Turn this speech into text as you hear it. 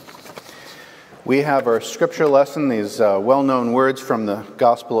We have our scripture lesson, these well-known words from the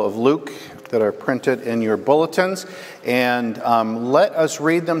Gospel of Luke that are printed in your bulletins. And let us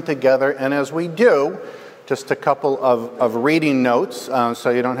read them together. And as we do, just a couple of reading notes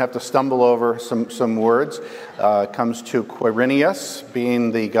so you don't have to stumble over some words. It comes to Quirinius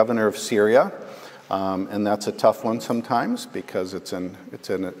being the governor of Syria. And that's a tough one sometimes because it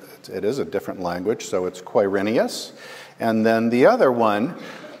is a different language, so it's Quirinius. And then the other one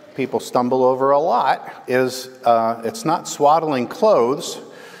people stumble over a lot is it's not swaddling clothes,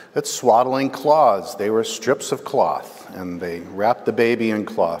 it's swaddling cloths. They were strips of cloth, and they wrapped the baby in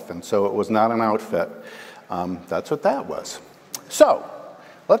cloth, and so it was not an outfit. That's what that was. So,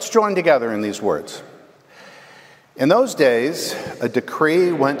 let's join together in these words. In those days, a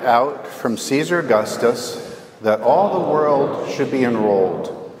decree went out from Caesar Augustus that all the world should be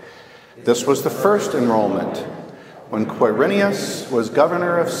enrolled. This was the first enrollment, when Quirinius was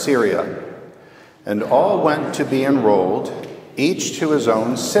governor of Syria, and all went to be enrolled, each to his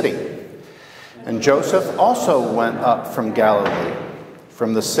own city. And Joseph also went up from Galilee,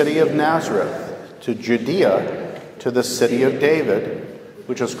 from the city of Nazareth to Judea, to the city of David,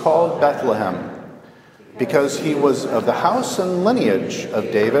 which is called Bethlehem, because he was of the house and lineage of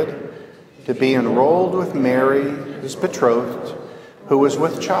David, to be enrolled with Mary, his betrothed, who was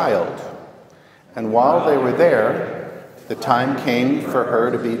with child. And while they were there, the time came for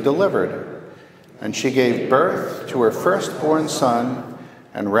her to be delivered, and she gave birth to her firstborn son,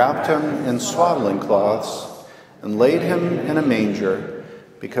 and wrapped him in swaddling cloths, and laid him in a manger,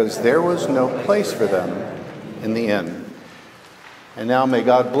 because there was no place for them in the inn. And now may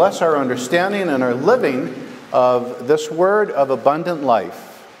God bless our understanding and our living of this word of abundant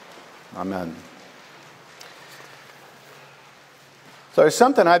life. Amen. So there's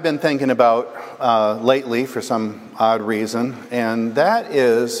something I've been thinking about lately for some odd reason, and that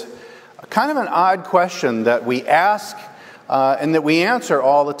is kind of an odd question that we ask and that we answer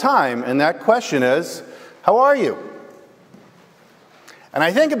all the time, and that question is, how are you? And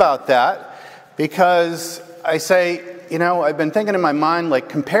I think about that because I say, I've been thinking in my mind, like,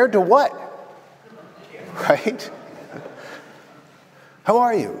 compared to what? Right? How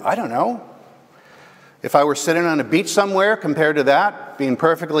are you? I don't know. If I were sitting on a beach somewhere, compared to that, being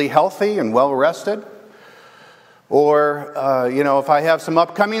perfectly healthy and well-rested. Or, if I have some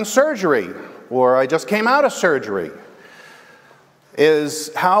upcoming surgery, or I just came out of surgery.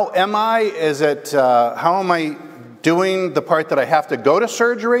 How am I doing the part that I have to go to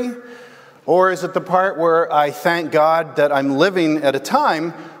surgery? Or is it the part where I thank God that I'm living at a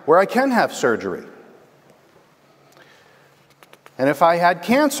time where I can have surgery? And if I had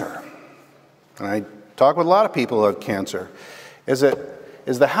cancer, and I talk with a lot of people who have cancer, is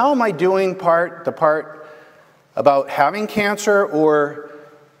the how am I doing part the part about having cancer, or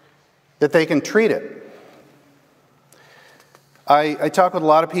that they can treat it? I talk with a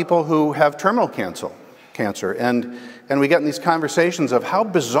lot of people who have terminal cancer, and we get in these conversations of how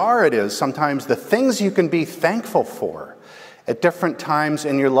bizarre it is sometimes the things you can be thankful for at different times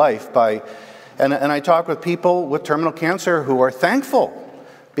in your life. And I talk with people with terminal cancer who are thankful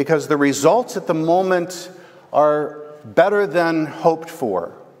because the results at the moment are better than hoped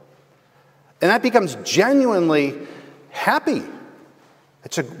for. And that becomes genuinely happy.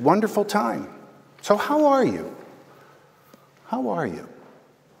 It's a wonderful time. So how are you? How are you?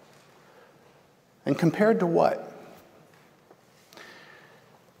 And compared to what?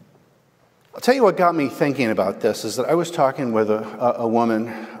 I'll tell you what got me thinking about this is that I was talking with a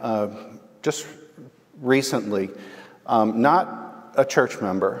woman just recently, not a church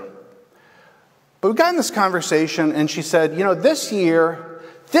member, but we got in this conversation and she said, this year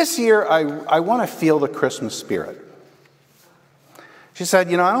I want to feel the Christmas spirit. She said,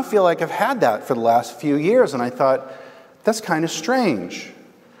 I don't feel like I've had that for the last few years. And I thought, that's kind of strange.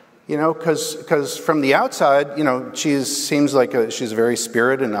 Because from the outside, she seems like she's a very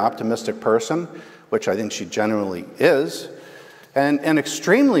spirited and optimistic person, which I think she genuinely is, and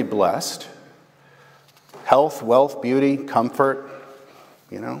extremely blessed. Health, wealth, beauty, comfort,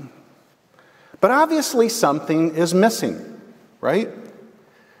 But obviously something is missing, right?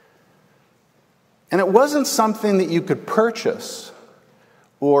 And it wasn't something that you could purchase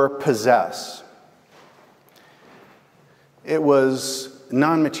or possess. It was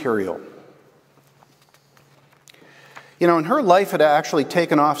non-material. And her life had actually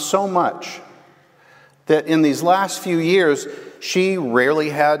taken off so much that in these last few years,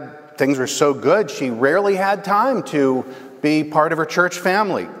 things were so good, she rarely had time to be part of her church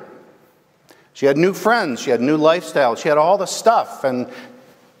family. She had new friends, she had new lifestyle, she had all the stuff, and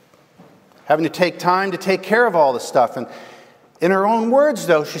having to take time to take care of all the stuff. In her own words,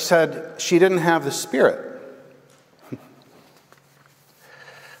 though, she said she didn't have the Spirit.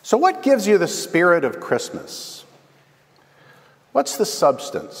 So what gives you the spirit of Christmas? What's the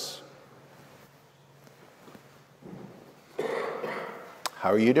substance?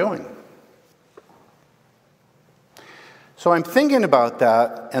 How are you doing? So I'm thinking about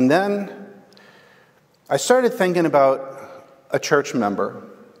that, and then I started thinking about a church member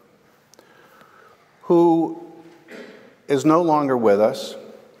who is no longer with us.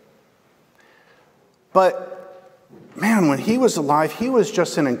 But, man, when he was alive, he was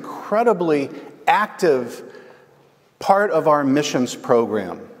just an incredibly active part of our missions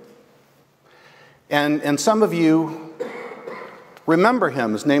program. And some of you remember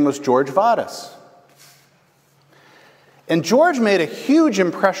him. His name was George Vadas. And George made a huge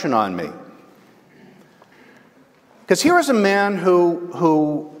impression on me. Because here was a man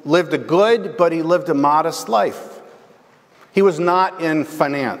who lived a good, but he lived a modest life. He was not in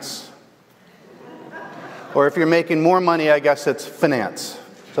finance. Or if you're making more money, I guess it's finance.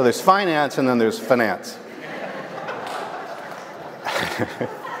 So there's finance and then there's finance.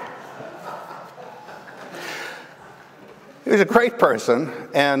 He was a great person,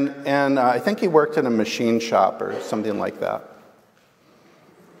 and I think he worked in a machine shop or something like that.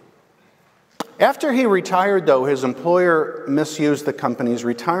 After he retired, though, his employer misused the company's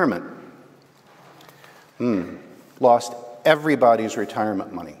retirement. Lost everybody's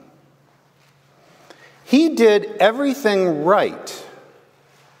retirement money. He did everything right,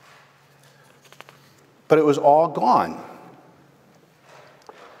 but it was all gone.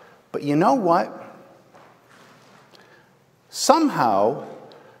 But you know what? Somehow,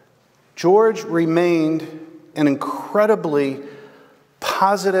 George remained an incredibly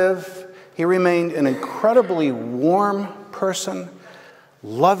positive, he remained an incredibly warm person,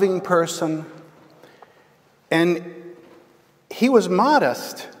 loving person, and he was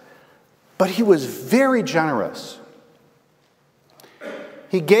modest, but he was very generous.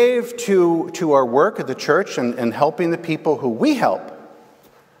 He gave to our work at the church and helping the people who we help,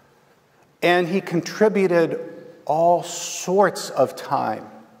 and he contributed all sorts of time.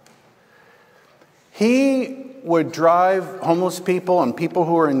 He would drive homeless people and people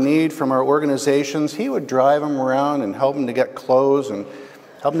who were in need from our organizations. He would drive them around and help them to get clothes and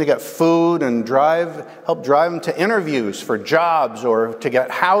help them to get food and help drive them to interviews for jobs or to get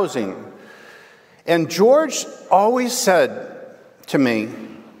housing. And George always said to me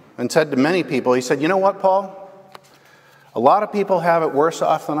and said to many people, he said, "You know what, Paul? A lot of people have it worse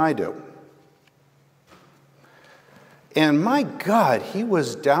off than I do." And my God, he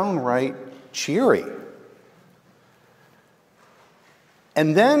was downright cheery.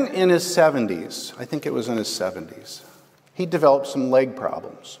 And then in his 70s, I think it was in his 70s, he developed some leg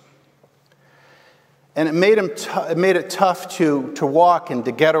problems. And it made it tough to walk and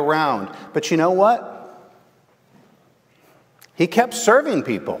to get around. But you know what? He kept serving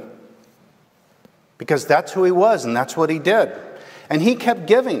people because that's who he was and that's what he did. And he kept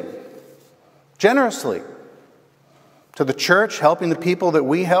giving generously to the church, helping the people that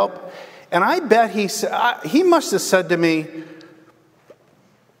we help. And I bet he must have said to me, it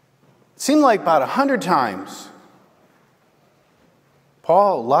seemed like about 100 times,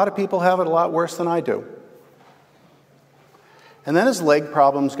 "Paul, a lot of people have it a lot worse than I do." And then his leg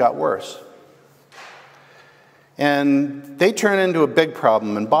problems got worse. And they turned into a big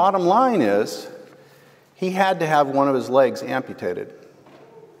problem. And bottom line is, he had to have one of his legs amputated.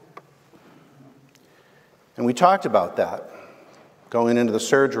 And we talked about that, going into the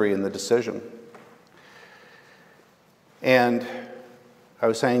surgery and the decision. And I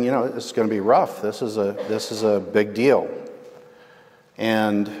was saying, this is going to be rough. This is a big deal.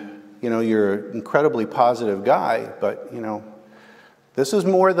 And, you're an incredibly positive guy, but, this is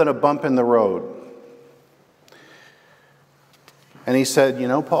more than a bump in the road. And he said,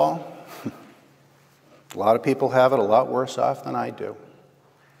 "Paul, a lot of people have it a lot worse off than I do."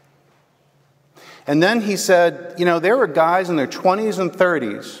 And then he said, there were guys in their 20s and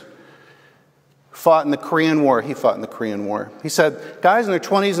 30s who fought in the Korean War. He fought in the Korean War. He said, guys in their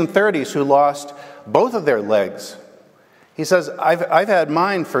 20s and 30s who lost both of their legs. He says, I've had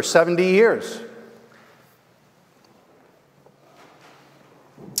mine for 70 years.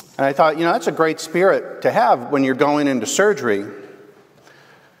 And I thought, that's a great spirit to have when you're going into surgery.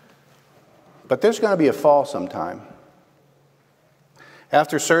 But there's going to be a fall sometime.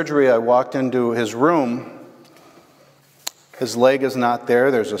 After surgery, I walked into his room. His leg is not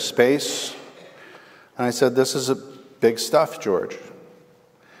there. There's a space. And I said, "This is a big stuff, George."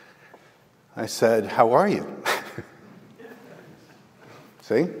 I said, "How are you?"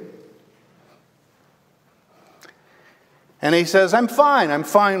 See? And he says, I'm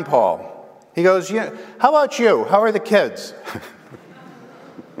fine, Paul. He goes, yeah, how about you? How are the kids?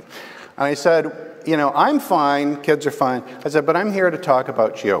 And I said, I'm fine, kids are fine. I said, but I'm here to talk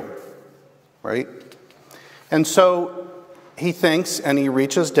about you, right? And so he thinks, and he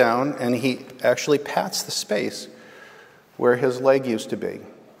reaches down, and he actually pats the space where his leg used to be.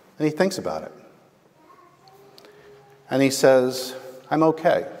 And he thinks about it. And he says, I'm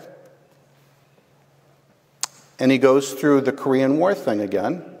okay. And he goes through the Korean War thing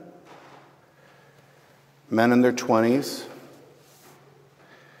again. Men in their 20s.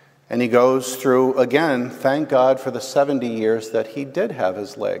 And he goes through, again, thank God for the 70 years that he did have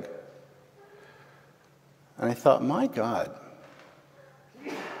his leg. And I thought, my God,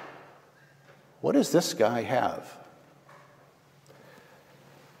 what does this guy have?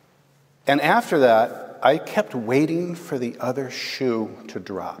 And after that, I kept waiting for the other shoe to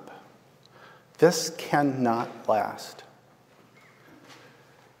drop. This cannot last.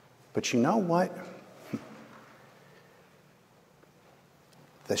 But you know what?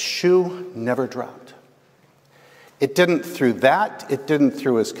 The shoe never dropped. It didn't through that. It didn't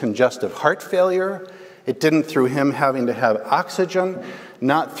through his congestive heart failure. It didn't through him having to have oxygen.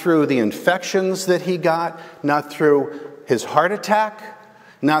 Not through the infections that he got. Not through his heart attack.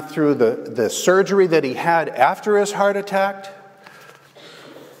 Not through the surgery that he had after his heart attack.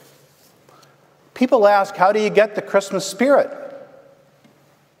 People ask, how do you get the Christmas spirit?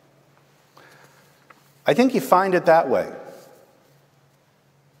 I think you find it that way.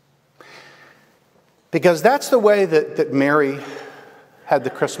 Because that's the way that Mary had the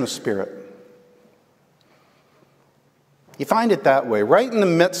Christmas spirit. You find it that way, right in the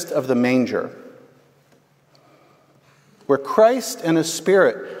midst of the manger, where Christ and his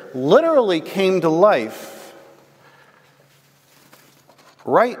Spirit literally came to life,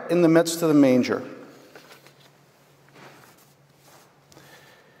 right in the midst of the manger.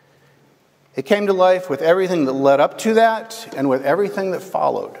 It came to life with everything that led up to that and with everything that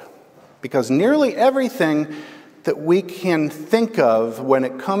followed. Because nearly everything that we can think of when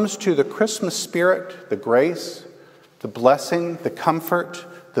it comes to the Christmas spirit, the grace, the blessing, the comfort,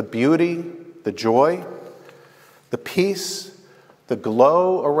 the beauty, the joy, the peace, the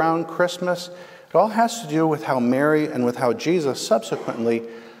glow around Christmas, it all has to do with how Mary and with how Jesus subsequently,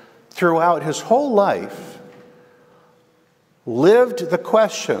 throughout his whole life, lived the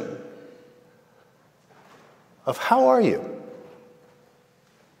question of how are you?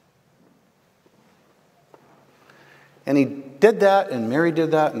 And he did that, and Mary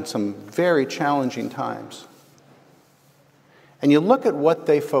did that in some very challenging times. And you look at what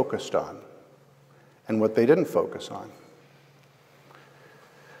they focused on and what they didn't focus on.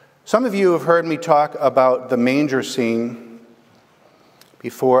 Some of you have heard me talk about the manger scene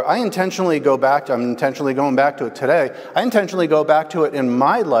before. I'm intentionally going back to it today. I intentionally go back to it in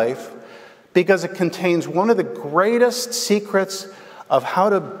my life because it contains one of the greatest secrets of how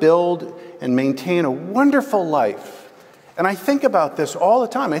to build and maintain a wonderful life. And I think about this all the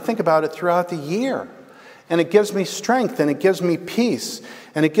time. I think about it throughout the year. And it gives me strength, and it gives me peace,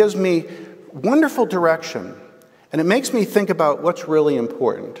 and it gives me wonderful direction. And it makes me think about what's really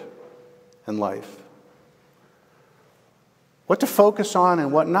important in life. What to focus on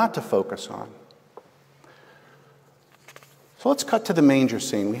and what not to focus on. So let's cut to the manger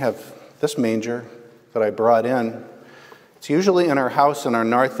scene. We have this manger that I brought in. It's usually in our house in our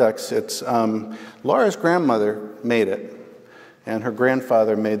narthex. It's Laura's grandmother made it, and her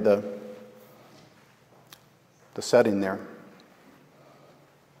grandfather made the setting there.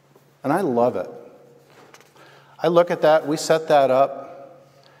 And I love it. I look at that, we set that up,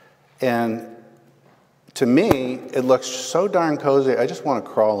 and to me, it looks so darn cozy, I just want to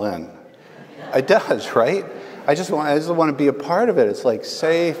crawl in. It does, right? I just want to be a part of it. It's like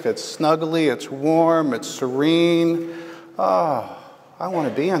safe, it's snuggly, it's warm, it's serene. Oh, I want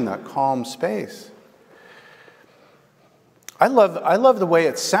to be in that calm space. I love the way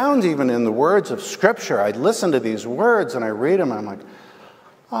it sounds even in the words of Scripture. I listen to these words and I read them and I'm like,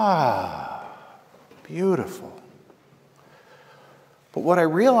 beautiful. But what I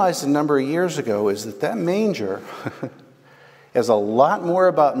realized a number of years ago is that manger is a lot more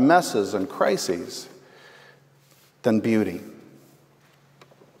about messes and crises than beauty.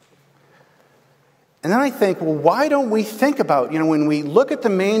 And then I think, well, why don't we think about, when we look at the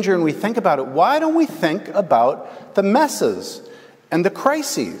manger and we think about it, why don't we think about the messes and the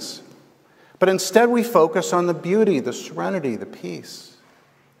crises? But instead we focus on the beauty, the serenity, the peace.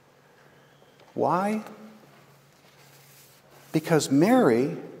 Why? Because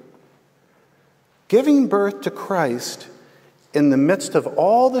Mary, giving birth to Christ in the midst of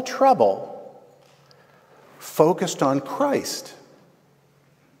all the trouble, focused on Christ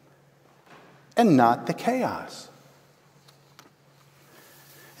and not the chaos.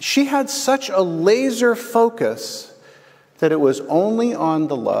 She had such a laser focus that it was only on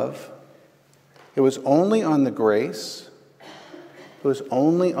the love, it was only on the grace, it was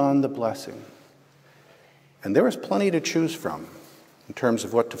only on the blessing. And there was plenty to choose from in terms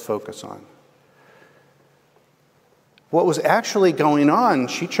of what to focus on. What was actually going on,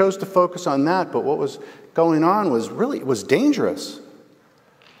 she chose to focus on that, but what was going on was it was dangerous.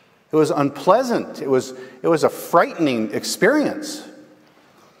 It was unpleasant. It was a frightening experience.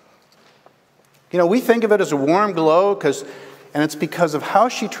 You know, we think of it as a warm glow, and it's because of how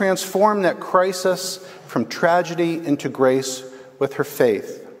she transformed that crisis from tragedy into grace with her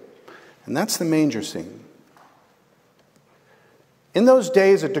faith. And that's the manger scene. In those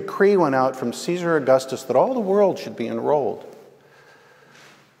days, a decree went out from Caesar Augustus that all the world should be enrolled.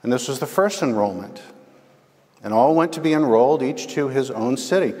 And this was the first enrollment. And all went to be enrolled, each to his own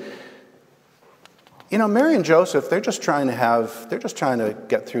city. You know, Mary and Joseph, they're just trying to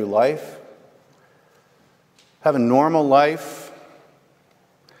get through life, have a normal life,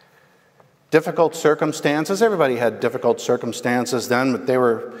 difficult circumstances. Everybody had difficult circumstances then, but they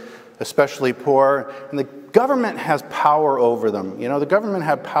were especially poor. And the government has power over them. You know, the government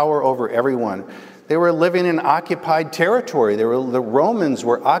had power over everyone. They were living in occupied territory. The Romans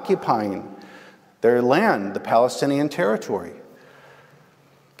were occupying their land, the Palestinian territory.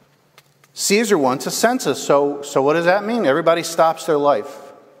 Caesar wants a census, so what does that mean? Everybody stops their life.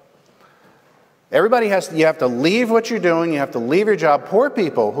 You have to leave what you're doing, you have to leave your job. Poor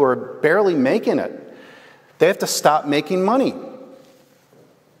people who are barely making it, they have to stop making money.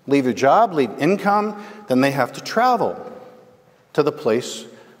 Leave your job, leave income, then they have to travel to the place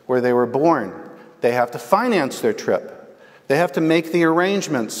where they were born. They have to finance their trip. They have to make the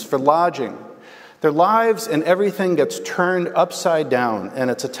arrangements for lodging. Their lives and everything gets turned upside down, and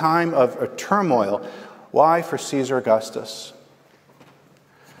it's a time of a turmoil. Why? For Caesar Augustus.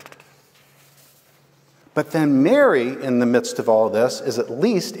 But then Mary, in the midst of all this, is at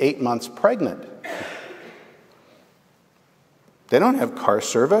least 8 months pregnant. They don't have car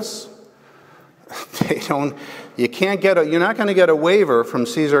service. You're not going to get a waiver from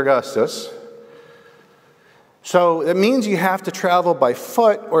Caesar Augustus. So it means you have to travel by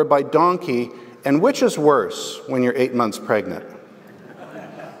foot or by donkey. And which is worse when you're 8 months pregnant?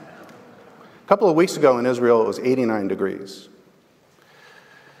 A couple of weeks ago in Israel, it was 89 degrees.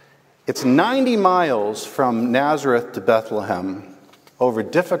 It's 90 miles from Nazareth to Bethlehem over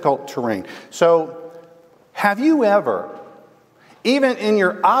difficult terrain. So have you ever, even in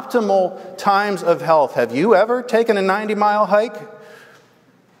your optimal times of health, have you ever taken a 90-mile hike?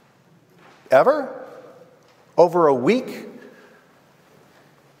 Ever? Over a week?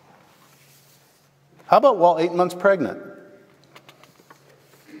 How about while 8 months pregnant?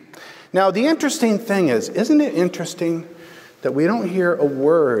 Now, the interesting thing is, isn't it interesting that we don't hear a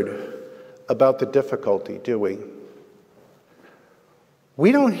word about the difficulty, do we?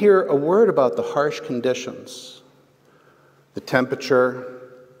 We don't hear a word about the harsh conditions, the temperature,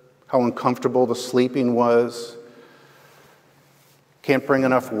 how uncomfortable the sleeping was, can't bring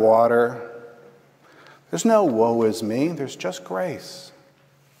enough water. There's no woe is me, there's just grace.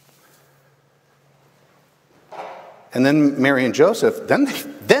 And then Mary and Joseph,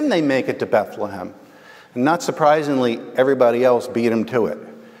 then they make it to Bethlehem. And not surprisingly, everybody else beat them to it,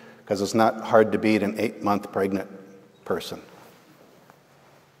 because it's not hard to beat an 8-month pregnant person.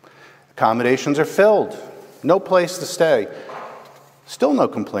 Accommodations are filled, no place to stay. Still no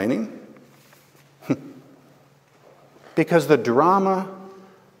complaining. Because the drama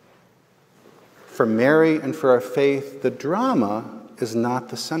for Mary and for our faith, the drama is not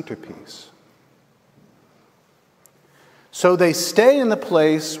the centerpiece. So they stay in the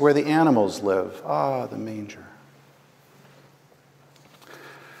place where the animals live. Ah, the manger.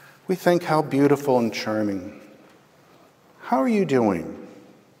 We think how beautiful and charming. How are you doing?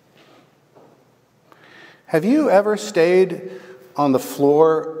 Have you ever stayed on the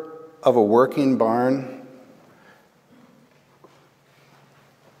floor of a working barn,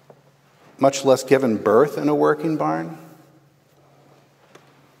 much less given birth in a working barn?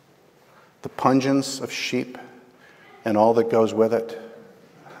 The pungence of sheep and all that goes with it.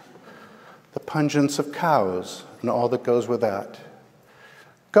 The pungence of cows and all that goes with that.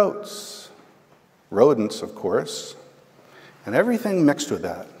 Goats, rodents, of course, and everything mixed with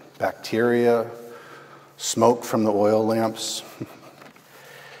that. Bacteria, smoke from the oil lamps.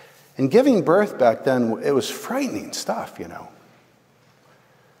 And giving birth back then, it was frightening stuff, you know.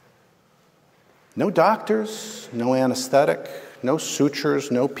 No doctors, no anesthetic, no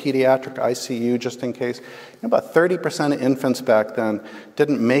sutures, no pediatric ICU just in case. About 30% of infants back then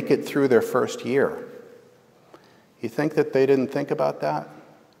didn't make it through their first year. You think that they didn't think about that?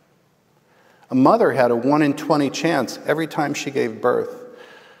 A mother had a 1 in 20 chance every time she gave birth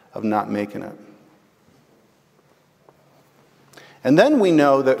of not making it. And then we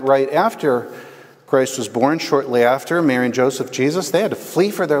know that right after Christ was born, shortly after, Mary and Joseph, Jesus, they had to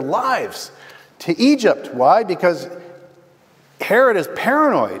flee for their lives to Egypt. Why? Because Herod is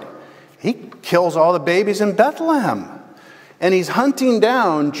paranoid. He kills all the babies in Bethlehem. And he's hunting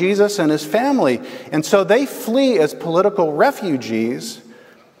down Jesus and his family. And so they flee as political refugees.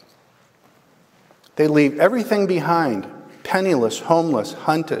 They leave everything behind, penniless, homeless,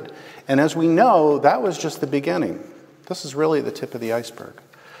 hunted. And as we know, that was just the beginning. This is really the tip of the iceberg.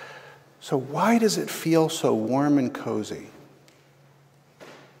 So why does it feel so warm and cozy?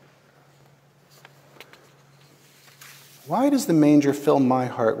 Why does the manger fill my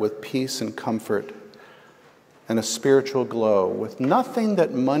heart with peace and comfort and a spiritual glow, with nothing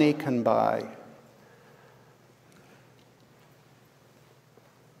that money can buy?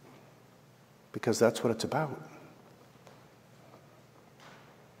 Because that's what it's about.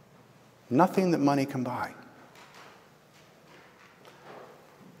 Nothing that money can buy.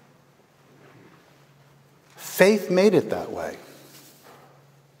 Faith made it that way.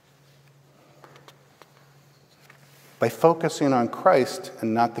 By focusing on Christ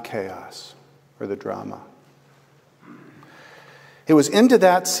and not the chaos or the drama. It was into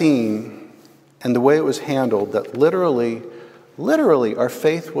that scene and the way it was handled that literally our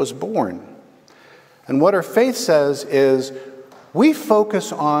faith was born. And what our faith says is we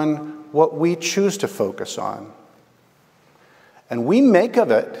focus on what we choose to focus on. And we make of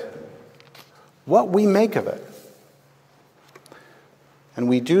it what we make of it. And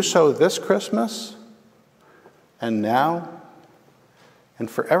we do so this Christmas and now and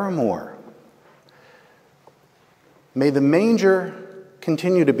forevermore. May the manger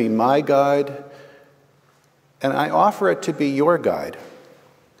continue to be my guide, and I offer it to be your guide.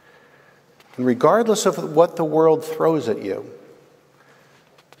 And regardless of what the world throws at you,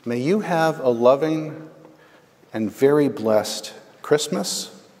 may you have a loving and very blessed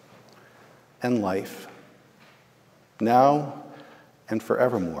Christmas and life, now and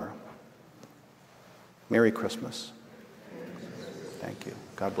forevermore. Merry Christmas. Thank you.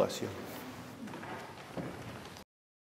 God bless you.